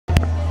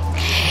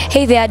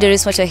Hey there,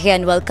 Macharia here,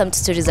 and welcome to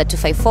Stories at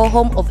 254,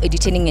 home of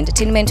entertaining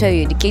entertainment, where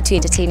you educate you,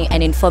 entertain you,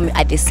 and inform you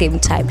at the same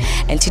time.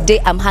 And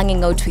today I'm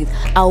hanging out with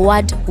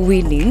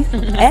award-winning,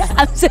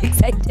 I'm so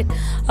excited,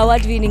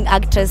 award-winning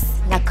actress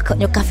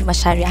Nyokabi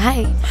Macharia.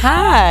 Hi.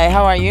 Hi,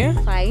 how are you?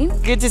 Fine.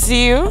 Good to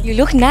see you. You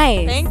look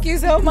nice. Thank you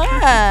so much.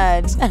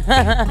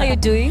 How are you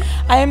doing?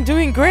 I am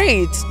doing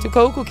great. To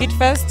Koku Kid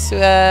Fest,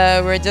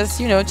 we're just,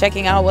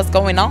 checking out what's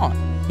going on.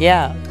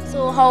 Yeah.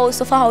 So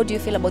far, how do you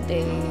feel about the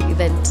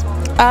event?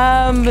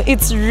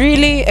 It's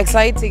really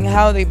exciting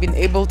how they've been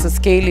able to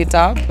scale it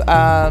up,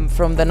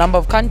 from the number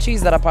of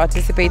countries that are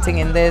participating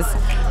in this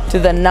to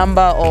the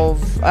number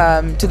of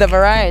to the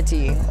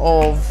variety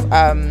of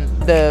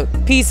the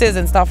pieces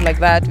and stuff like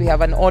that. We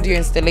have an audio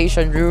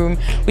installation room,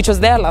 which was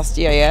there last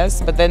year,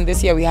 yes, but then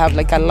this year we have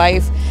like a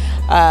life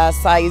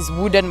size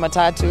wooden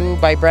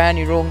matatu by Brian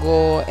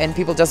Irongo, and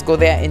people just go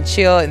there and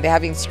chill, and they're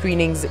having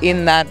screenings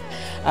in that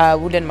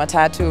wooden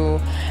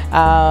matatu.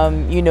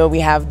 We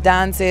have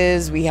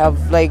dances, we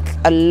have like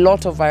a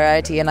lot of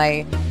variety, and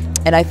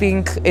I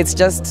think it's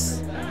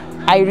just,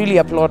 I really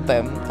applaud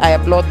them. I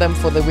applaud them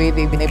for the way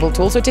they've been able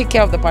to also take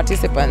care of the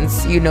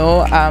participants,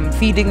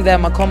 feeding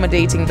them,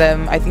 accommodating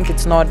them. I think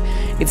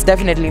it's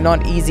definitely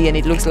not easy, and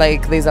it looks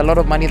like there's a lot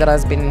of money that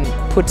has been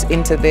put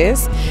into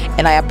this,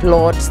 and I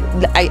applaud.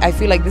 I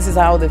feel like this is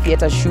how the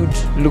theater should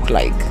look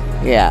like.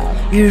 Yeah.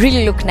 You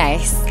really look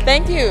nice.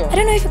 Thank you. I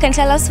don't know if you can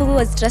tell us who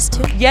was dressed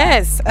to.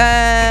 Yes,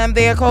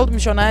 they are called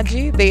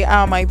Mshonaji. They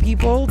are my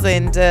peoples,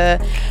 and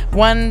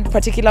one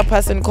particular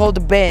person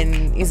called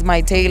Ben is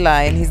my tailor,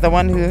 and he's the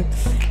one who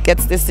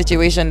gets this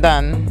situation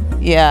done.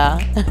 Yeah.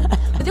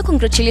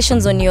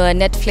 Congratulations on your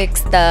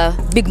Netflix, The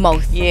Big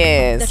Mouth.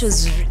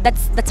 Yes.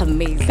 That's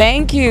amazing.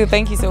 Thank you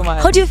so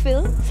much. How do you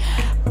feel?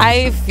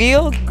 I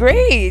feel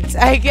great,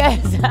 I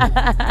guess.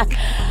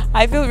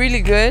 I feel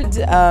really good.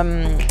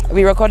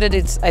 We recorded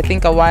it, I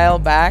think, a while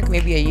back,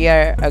 maybe a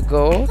year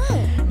ago.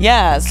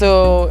 Yeah,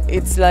 so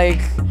it's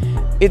like,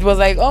 it was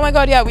like, oh my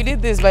god, yeah, we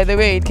did this, by the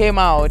way, it came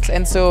out.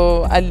 And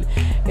so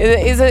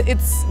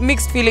it's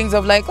mixed feelings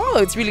of like, oh,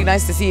 it's really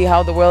nice to see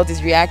how the world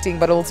is reacting,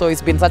 but also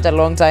it's been such a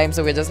long time,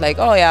 so we're just like,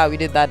 oh yeah, we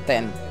did that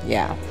then.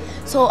 Yeah.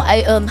 So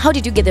how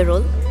did you get the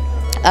role?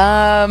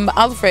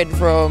 Alfred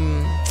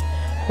from,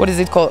 what is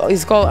it called?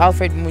 He's called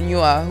Alfred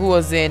Munua, who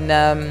was in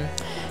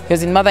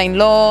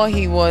Mother-in-Law,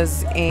 he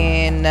was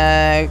in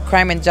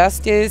Crime and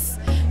Justice.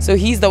 So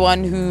he's the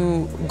one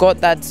who got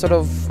that sort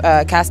of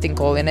casting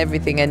call and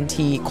everything, and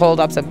he called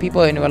up some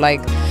people and were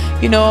like,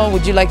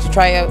 would you like to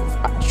try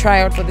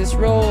out for this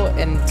role?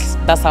 And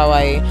that's how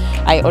I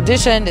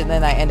auditioned, and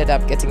then I ended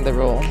up getting the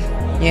role.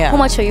 Yeah. How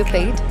much are you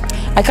paid?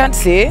 I can't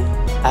say.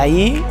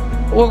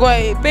 We're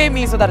going to pay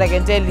me so that I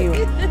can tell you.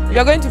 If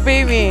you're going to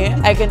pay me,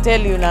 I can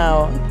tell you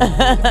now.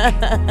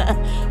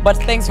 But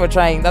thanks for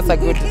trying. That's a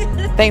good.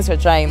 Thanks for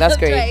trying. That's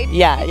great. Tried.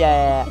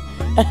 Yeah.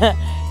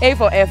 A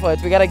for effort.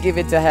 We gotta give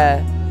it to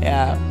her.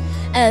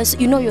 Yeah. So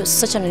you're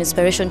such an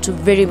inspiration to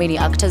very many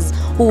actors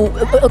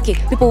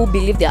people who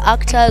believe they're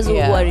actors, who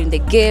are in the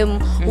game,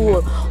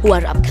 who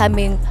are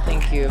upcoming.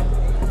 Thank you.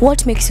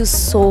 What makes you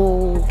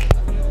so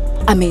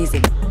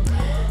amazing?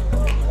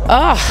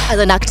 As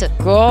an actor?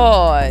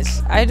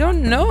 Gosh, I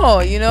don't know.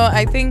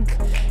 I think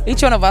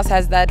each one of us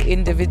has that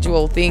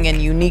individual thing and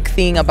unique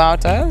thing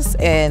about us,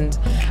 and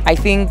I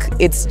think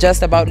it's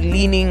just about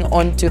leaning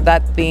onto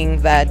that thing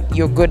that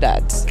you're good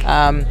at.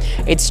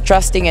 It's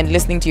trusting and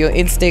listening to your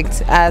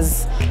instinct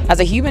as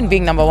a human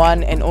being, number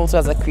one, and also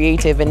as a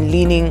creative, and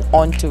leaning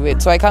onto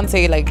it. So I can't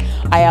say like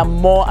I am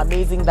more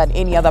amazing than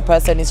any other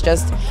person. It's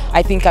just,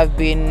 I think I've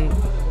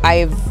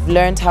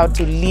learned how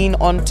to lean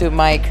onto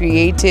my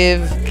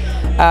creative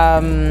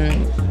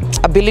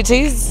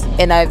abilities,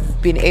 and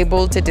I've been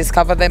able to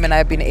discover them, and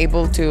I've been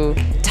able to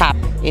tap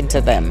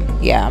into them.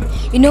 Yeah.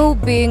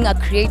 Being a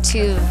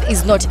creative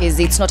is not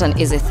easy. It's not an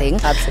easy thing.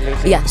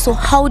 Absolutely. Yeah. So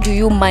how do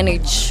you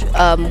manage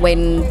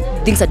when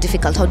things are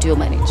difficult? How do you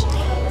manage?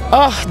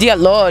 Oh dear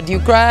Lord, you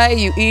cry,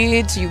 you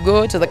eat, you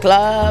go to the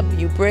club,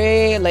 you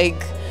pray,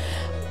 like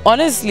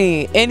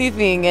honestly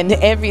anything and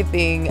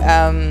everything.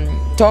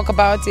 Talk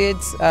about it.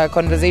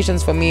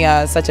 Conversations for me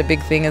are such a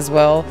big thing as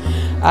well.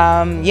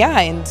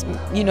 And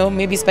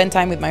maybe spend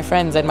time with my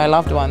friends and my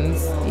loved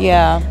ones.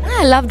 Yeah.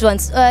 Loved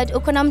ones.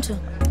 Uko na mtu?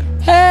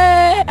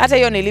 Hata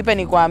hiyo nilipe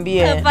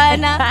nikwambie.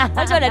 Hapana.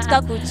 Watu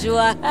wanataka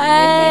kujua.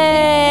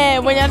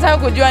 Mwenye anataka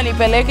kujua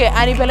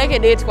anipeleke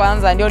date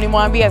kwanza ndio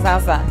nimwambie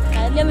sasa.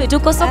 Niambie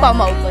tuko sopa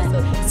ama uko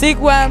sopa?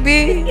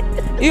 Sikwambii.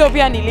 Hiyo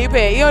pia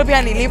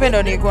nilipe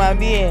ndio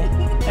nikwambie.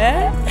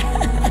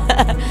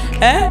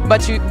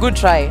 But good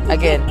try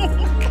again.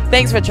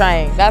 Thanks for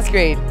trying. That's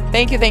great.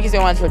 Thank you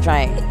so much for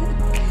trying.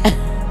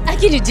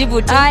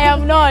 I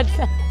am not.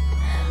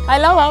 I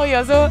love how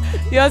you're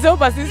so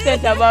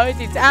persistent about it.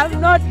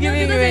 I'm not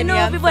giving you any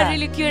answer. People are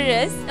really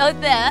curious out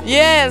there.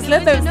 Yes,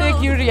 let them stay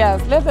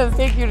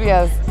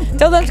curious.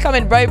 Tell them to come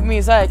and bribe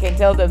me so I can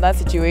tell them that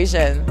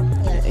situation.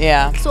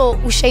 Yeah. So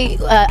Ushay,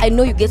 I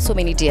know you get so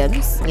many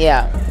DMs.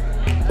 Yeah.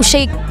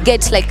 Ushay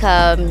gets like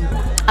a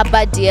a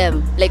bad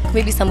DM, like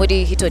maybe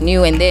somebody hit on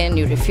you and then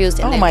you refused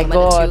and Oh then my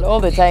God, you. all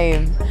the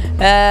time.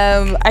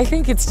 I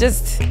think it's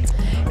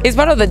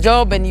part of the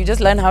job, and you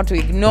just learn how to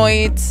ignore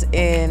it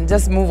and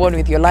just move on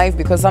with your life,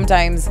 because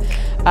sometimes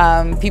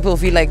people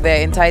feel like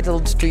they're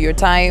entitled to your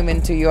time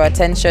and to your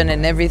attention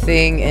and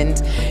everything, and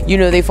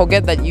they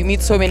forget that you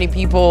meet so many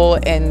people,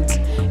 and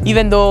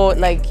even though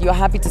like you're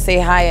happy to say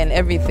hi and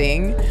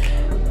everything,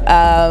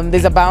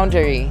 there's a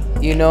boundary,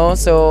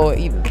 so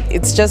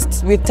it's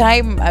just with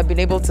time I've been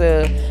able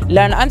to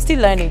learn. I'm still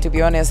learning, to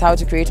be honest, how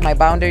to create my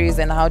boundaries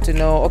and how to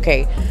know,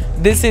 okay,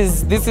 this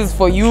is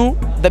for you,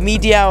 the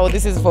media, or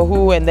this is for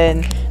who, and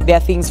then there are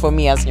things for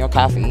me as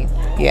Nyokabi.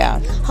 Yeah.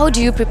 How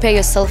do you prepare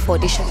yourself for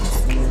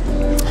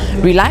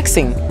auditions?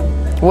 Relaxing.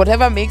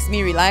 Whatever makes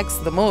me relax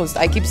the most.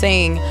 I keep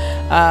saying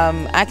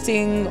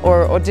acting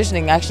or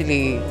auditioning,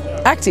 actually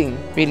acting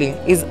really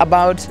is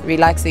about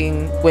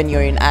relaxing when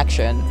you're in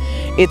action.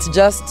 It's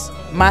just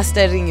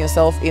mastering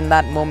yourself in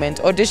that moment.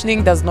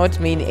 Auditioning does not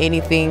mean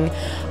anything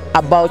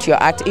about your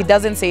act. It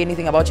doesn't say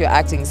anything about your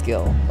acting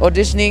skill.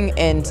 Auditioning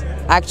and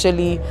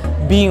actually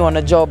being on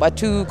a job are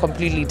two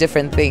completely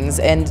different things,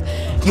 and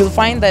you'll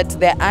find that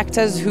there are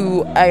actors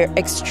who are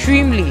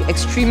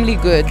extremely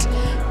good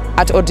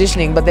at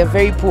auditioning, but they're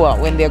very poor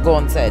when they go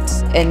on set,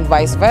 and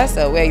vice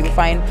versa, where you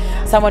find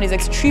someone is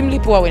extremely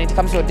poor when it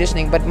comes to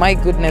auditioning, but my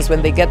goodness,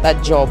 when they get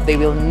that job, they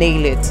will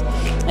nail it.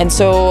 And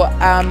so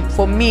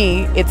for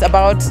me, it's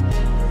about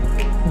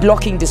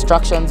blocking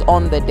distractions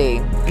on the day,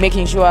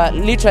 making sure,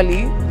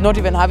 literally not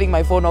even having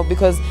my phone off,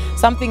 because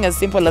something as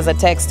simple as a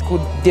text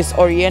could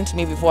disorient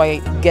me before I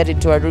get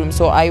into a room.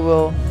 So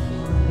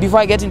before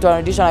I get into an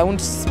audition, I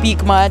won't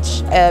speak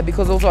much,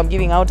 because also I'm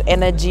giving out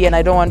energy and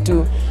I don't want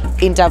to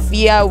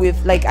interfere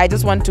with, like, I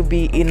just want to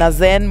be in a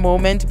zen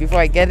moment before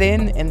I get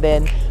in, and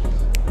then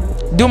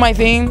do my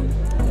thing,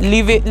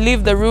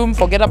 leave the room,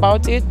 forget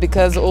about it,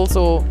 because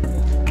also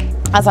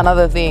that's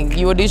another thing.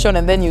 You audition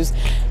and then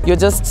you're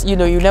just, you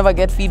never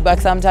get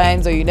feedback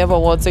sometimes, or you never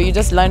want, so you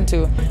just learn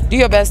to do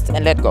your best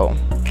and let go.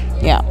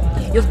 Yeah.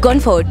 You've gone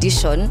for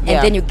audition and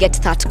then you get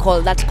that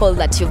call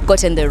that you've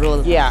gotten the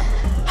role. Yeah.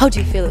 How do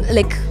you feel?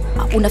 Like,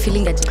 una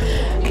feeling that?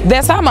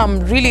 There's some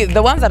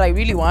the ones that I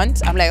really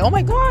want, I'm like, oh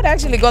my God, I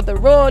actually got the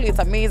role, it's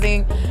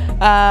amazing.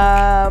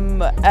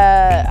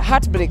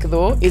 Heartbreak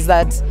though is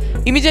that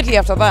immediately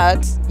after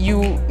that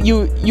you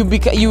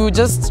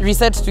just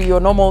reset to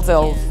your normal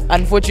self.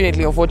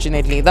 Unfortunately or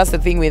fortunately, that's the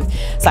thing with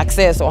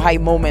success or high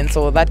moments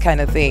or that kind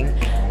of thing.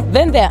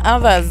 Then there are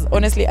others,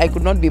 honestly, I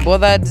could not be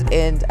bothered,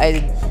 and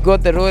I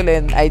got the role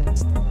and I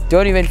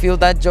don't even feel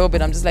that job,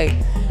 and I'm just like,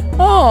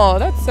 oh,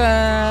 that's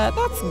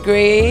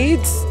great.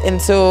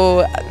 And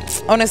so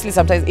honestly,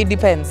 sometimes it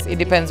depends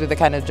with the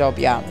kind of job.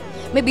 Yeah.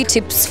 Maybe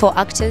tips for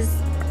actors?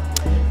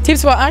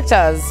 Tips for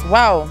actors,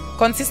 wow.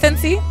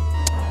 Consistency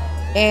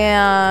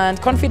and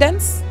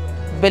confidence.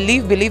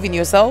 Believe in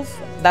yourself.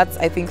 That's,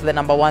 I think, the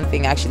number one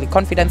thing, actually.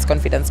 Confidence.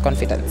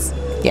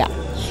 Yeah.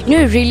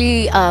 You're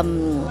really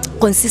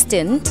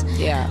consistent.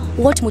 Yeah.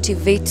 What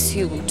motivates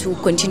you to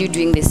continue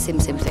doing the same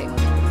thing?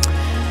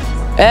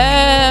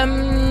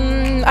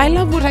 I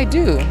love what I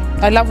do.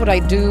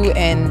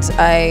 And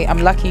I am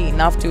lucky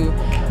enough to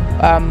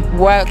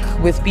work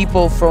with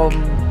people from,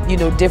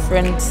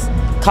 different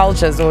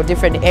cultures or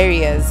different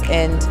areas,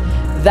 and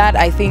that,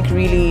 I think,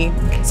 really,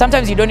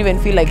 sometimes you don't even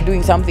feel like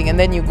doing something, and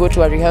then you go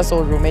to a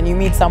rehearsal room and you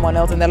meet someone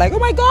else and they're like, oh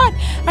my God,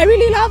 I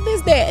really love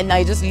this day, and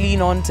I just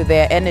lean on to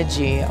their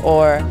energy,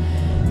 or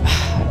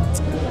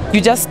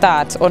you just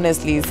start,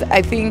 honestly.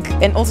 I think,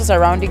 and also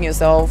surrounding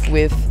yourself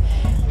with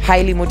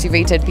highly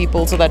motivated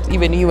people, so that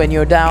even you, when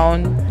you're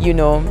down,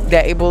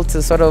 they're able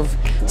to sort of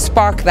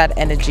spark that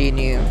energy in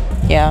you.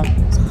 Yeah.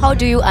 So how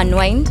do you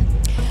unwind?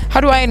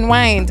 How do I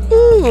unwind?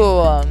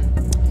 Ooh,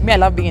 me, I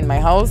love being in my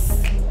house.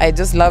 I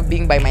just love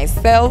being by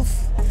myself.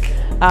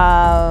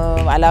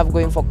 I love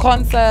going for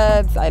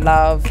concerts. I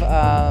love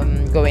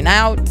going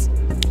out,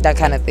 that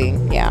kind of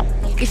thing. Yeah.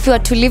 If you were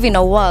to live in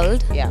a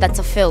world that's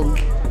a film,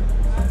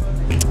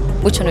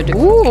 which one would you?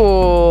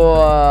 Ooh,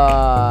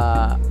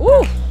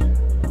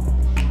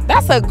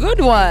 that's a good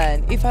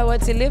one. If I were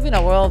to live in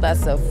a world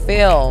that's a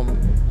film,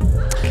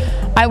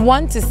 I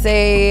want to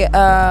say,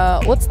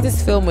 what's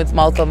this film with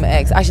Malcolm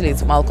X? Actually,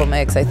 it's Malcolm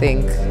X, I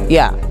think.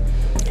 Yeah.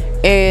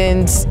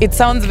 And it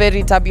sounds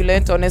very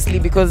turbulent, honestly,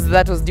 because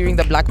that was during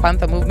the Black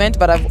Panther movement,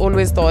 but I've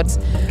always thought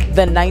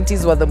the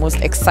 90s were the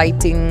most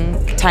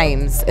exciting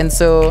times. And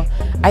so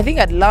I think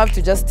I'd love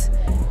to just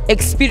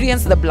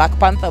experience the Black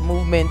Panther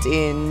movement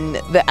in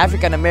the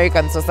African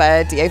American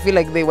society. I feel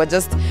like they were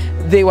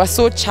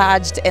so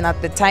charged, and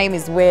at the time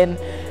is when,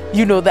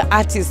 the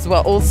artists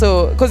were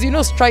also, because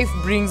strife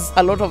brings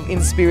a lot of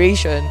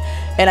inspiration,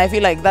 and I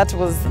feel like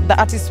the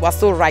artists were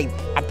so ripe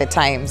at the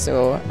time.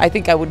 So I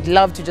think I would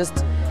love to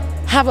just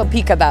have a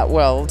peek at that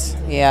world.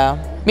 Yeah,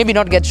 maybe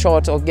not get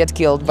shot or get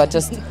killed, but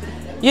just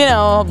be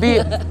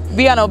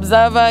an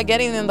observer,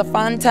 getting in the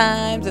fun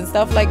times and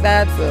stuff like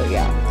that. So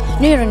yeah.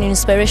 You're an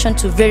inspiration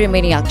to very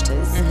many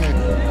actors.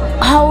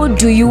 How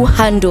do you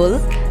handle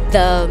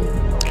the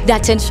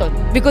attention?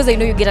 Because I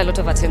know you get a lot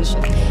of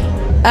attention.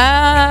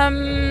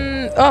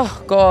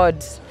 Oh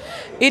God,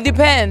 it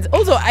depends.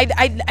 Also,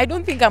 I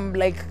don't think I'm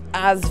like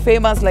as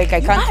famous. Like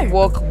I can't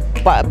walk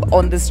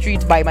on the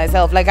street by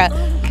myself. Like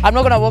I'm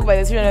not gonna walk by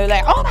the street and be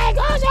like, oh my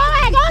gosh,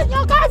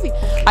 Nyokabi.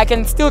 I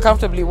can still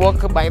comfortably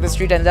walk by the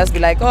street and just be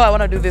like, oh, I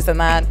want to do this and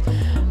that.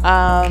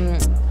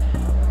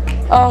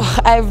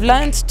 Oh, I've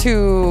learned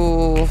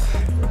to,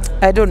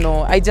 I don't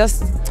know. I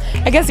guess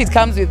it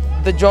comes with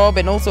the job,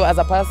 and also as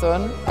a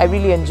person, I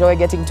really enjoy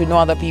getting to know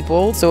other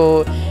people,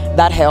 so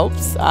that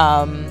helps.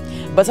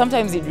 But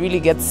sometimes it really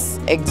gets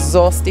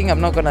exhausting,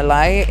 I'm not gonna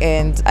lie,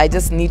 and I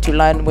just need to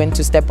learn when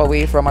to step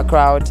away from a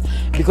crowd,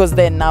 because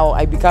then now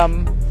I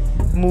become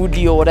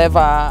moody or whatever.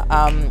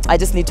 I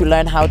just need to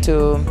learn how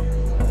to,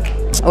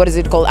 what is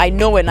it called? I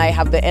know when I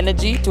have the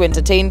energy to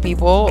entertain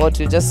people or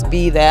to just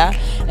be there,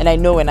 and I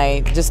know when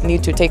I just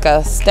need to take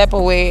a step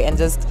away and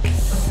just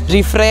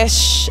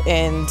refresh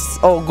and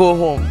or go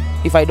home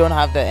if I don't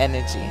have the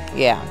energy.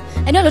 Yeah.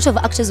 I know a lot of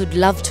actors would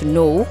love to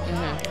know,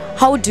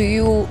 how do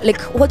you,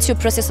 like, what's your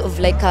process of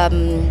like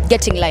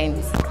getting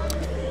lines?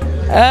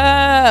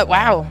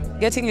 Wow,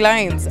 getting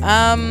lines.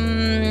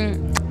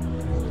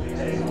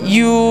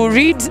 You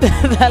read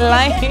the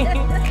line.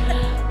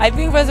 I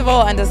think first of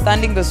all,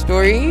 understanding the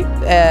story,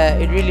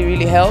 it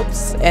really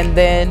helps, and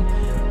then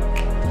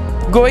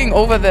going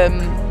over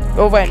them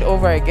over and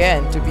over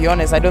again. To be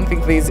honest, I don't know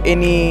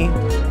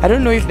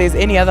if there's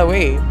any other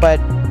way, but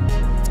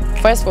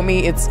first for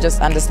me it's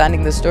just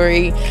understanding the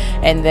story,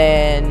 and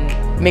then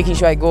making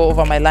sure I go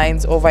over my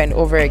lines over and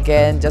over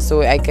again, just so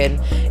it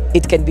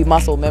can be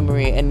muscle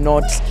memory, and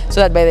not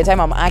so that by the time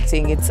I'm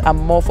acting, I'm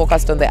more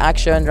focused on the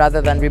action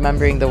rather than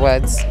remembering the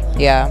words.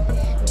 Yeah.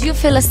 Do you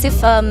feel as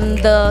if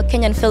the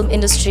Kenyan film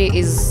industry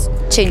is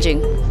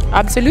changing?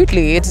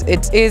 Absolutely,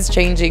 it is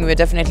changing. We're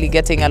definitely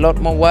getting a lot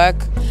more work.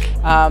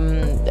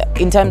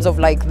 In terms of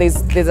like,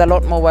 there's a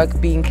lot more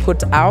work being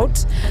put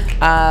out.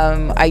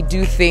 I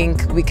do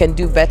think we can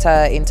do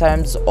better in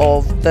terms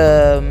of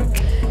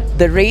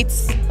the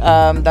rates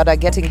that are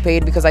getting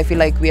paid, because I feel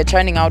like we are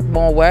churning out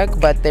more work,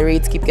 but the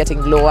rates keep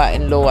getting lower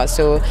and lower.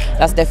 So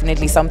that's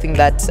definitely something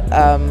that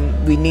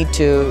we need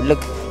to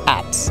look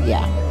at.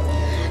 Yeah.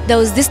 There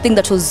was this thing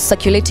that was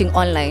circulating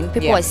online.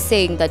 People were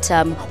saying that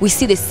we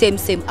see the same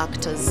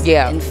actors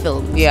in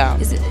films. Yeah.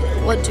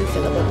 What do you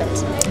feel about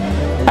that?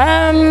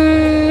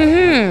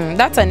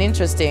 That's an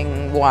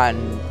interesting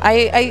one.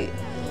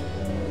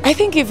 I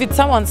think if it's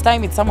someone's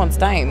time, it's someone's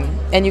time,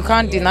 and you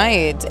can't deny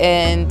it.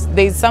 And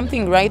there's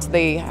something right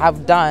they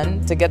have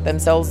done to get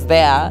themselves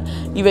there.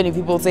 Even if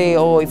people say,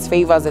 oh, it's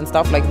favors and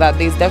stuff like that,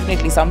 there's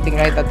definitely something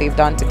right that they've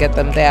done to get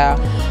them there.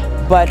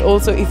 But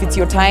also, if it's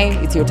your time,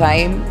 it's your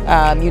time.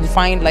 You'll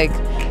find like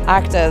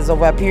actors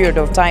over a period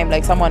of time,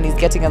 like someone is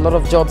getting a lot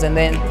of jobs and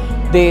then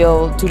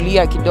they'll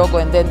tulia kidogo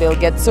and then they'll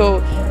get.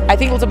 So I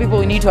think also people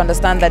need to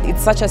understand that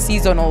it's such a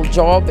seasonal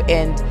job,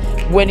 and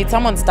when it's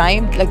someone's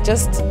time, like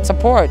just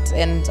support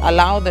and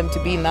allow them to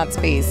be in that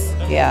space.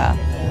 Yeah.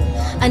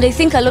 And I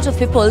think a lot of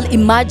people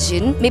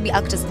imagine, maybe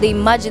actors, they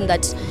imagine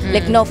that,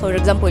 like now for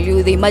example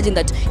they imagine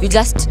that you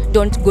just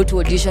don't go to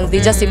auditions, they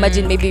just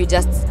imagine maybe you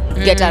just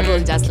get a role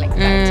just like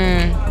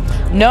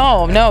that.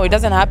 No, it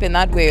doesn't happen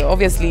that way.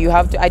 Obviously you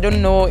have to, I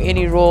don't know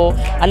any role,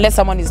 unless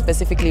someone is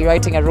specifically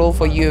writing a role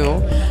for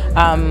you.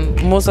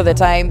 Most of the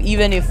time,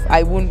 even if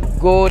I wouldn't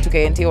go to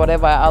KNT or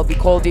whatever, I'll be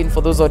called in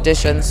for those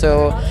auditions.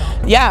 So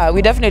yeah,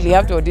 we definitely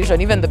have to audition.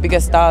 Even the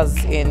biggest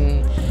stars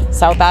in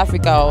South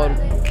Africa or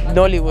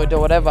Nollywood or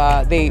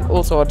whatever, they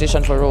also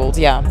audition for roles.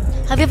 Yeah.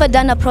 Have you ever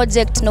done a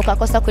project na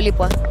ukakosa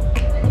kulipwa?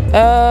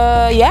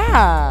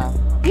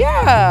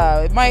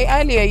 Yeah, my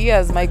earlier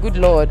years, my good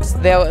lord,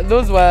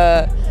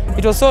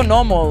 it was so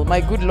normal,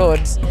 my good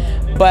lord.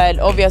 But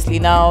obviously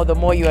now, the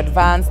more you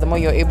advance, the more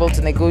you're able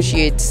to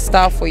negotiate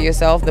stuff for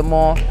yourself, the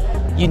more,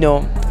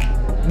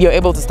 you're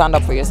able to stand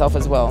up for yourself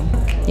as well.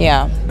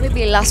 Yeah.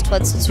 Maybe last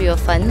words to your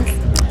fans?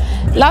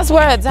 Last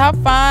words, have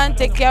fun,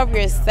 take care of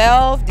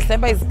yourself.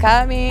 December is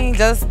coming,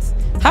 just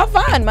have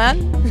fun,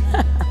 man.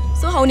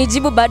 So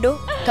haunijibu bado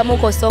kama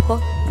uko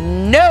soko?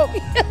 No,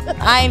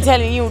 I ain't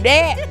telling you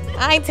that.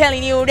 I'm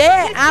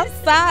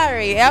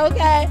sorry,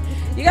 okay?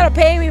 You gotta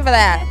pay me for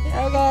that,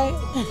 okay?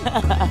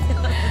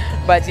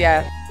 But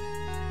yeah.